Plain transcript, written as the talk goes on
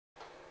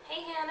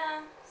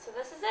Hannah. So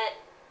this is it.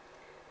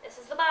 This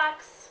is the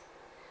box.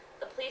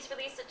 The police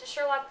released it to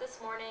Sherlock this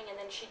morning, and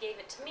then she gave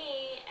it to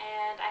me,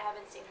 and I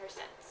haven't seen her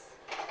since.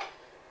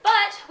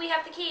 But we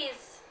have the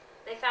keys.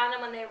 They found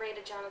them when they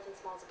raided Jonathan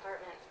Small's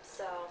apartment,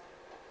 so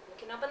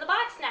we can open the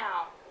box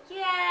now.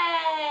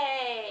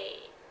 Yay!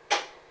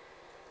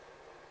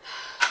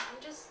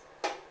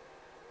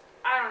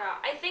 I don't know.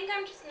 I think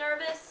I'm just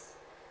nervous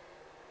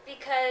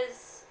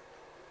because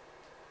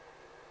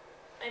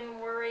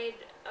I'm worried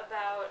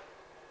about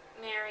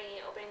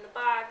Mary opening the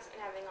box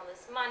and having all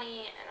this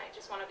money, and I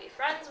just want to be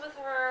friends with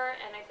her,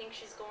 and I think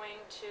she's going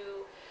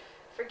to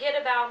forget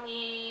about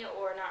me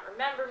or not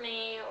remember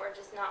me or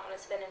just not want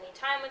to spend any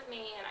time with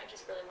me, and I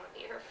just really want to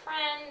be her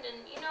friend.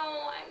 And you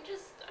know,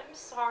 I'm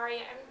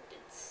sorry,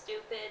 it's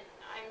stupid.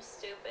 I'm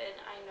stupid,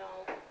 I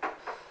know.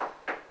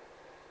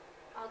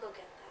 I'll go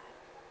get that.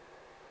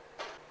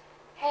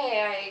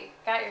 Hey,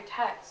 I got your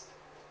text.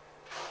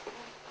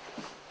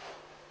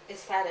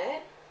 Is that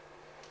it?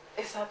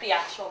 Is that the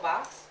actual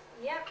box?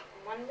 Yep,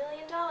 $1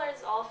 million,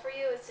 all for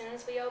you as soon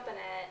as we open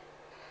it.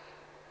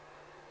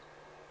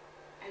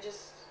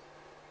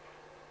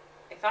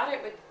 I thought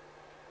it would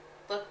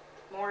look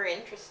more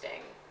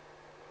interesting,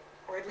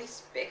 or at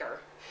least bigger.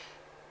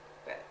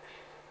 But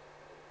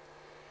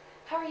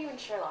how are you and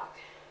Sherlock?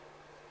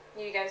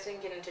 You guys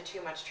didn't get into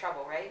too much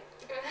trouble, right?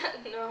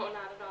 No, not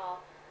at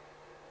all.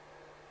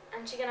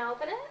 Aren't you gonna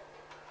open it?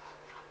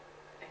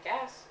 I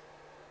guess.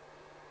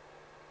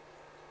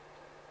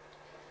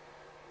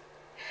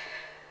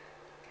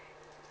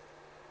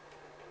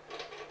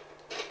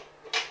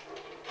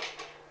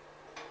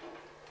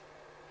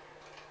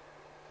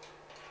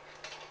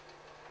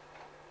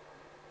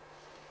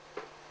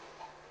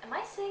 Am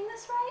I seeing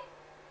this right?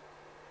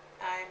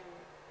 I'm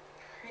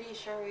pretty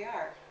sure we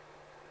are.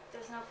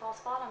 There's no false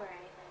bottom or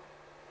anything.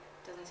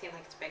 Doesn't seem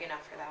like it's big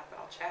enough for that, but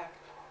I'll check.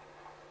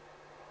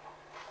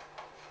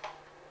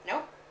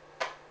 Nope.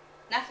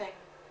 Nothing.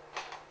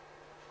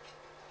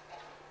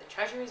 The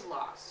treasure is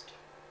lost.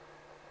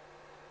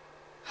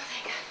 Oh,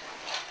 thank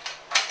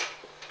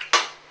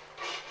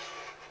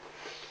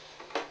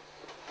God.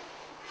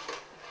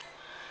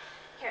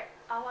 Here,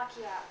 I'll walk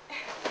you out.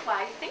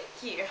 Why, thank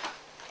you.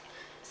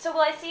 So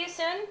will I see you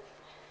soon?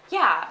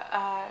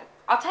 Yeah,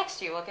 I'll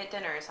text you. We'll get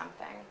dinner or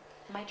something.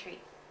 My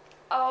treat.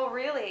 Oh,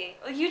 really?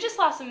 You just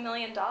lost $1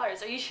 million.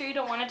 Are you sure you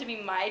don't want it to be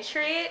my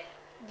treat?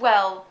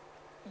 Well,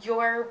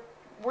 you're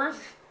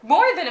worth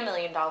more than $1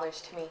 million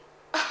to me.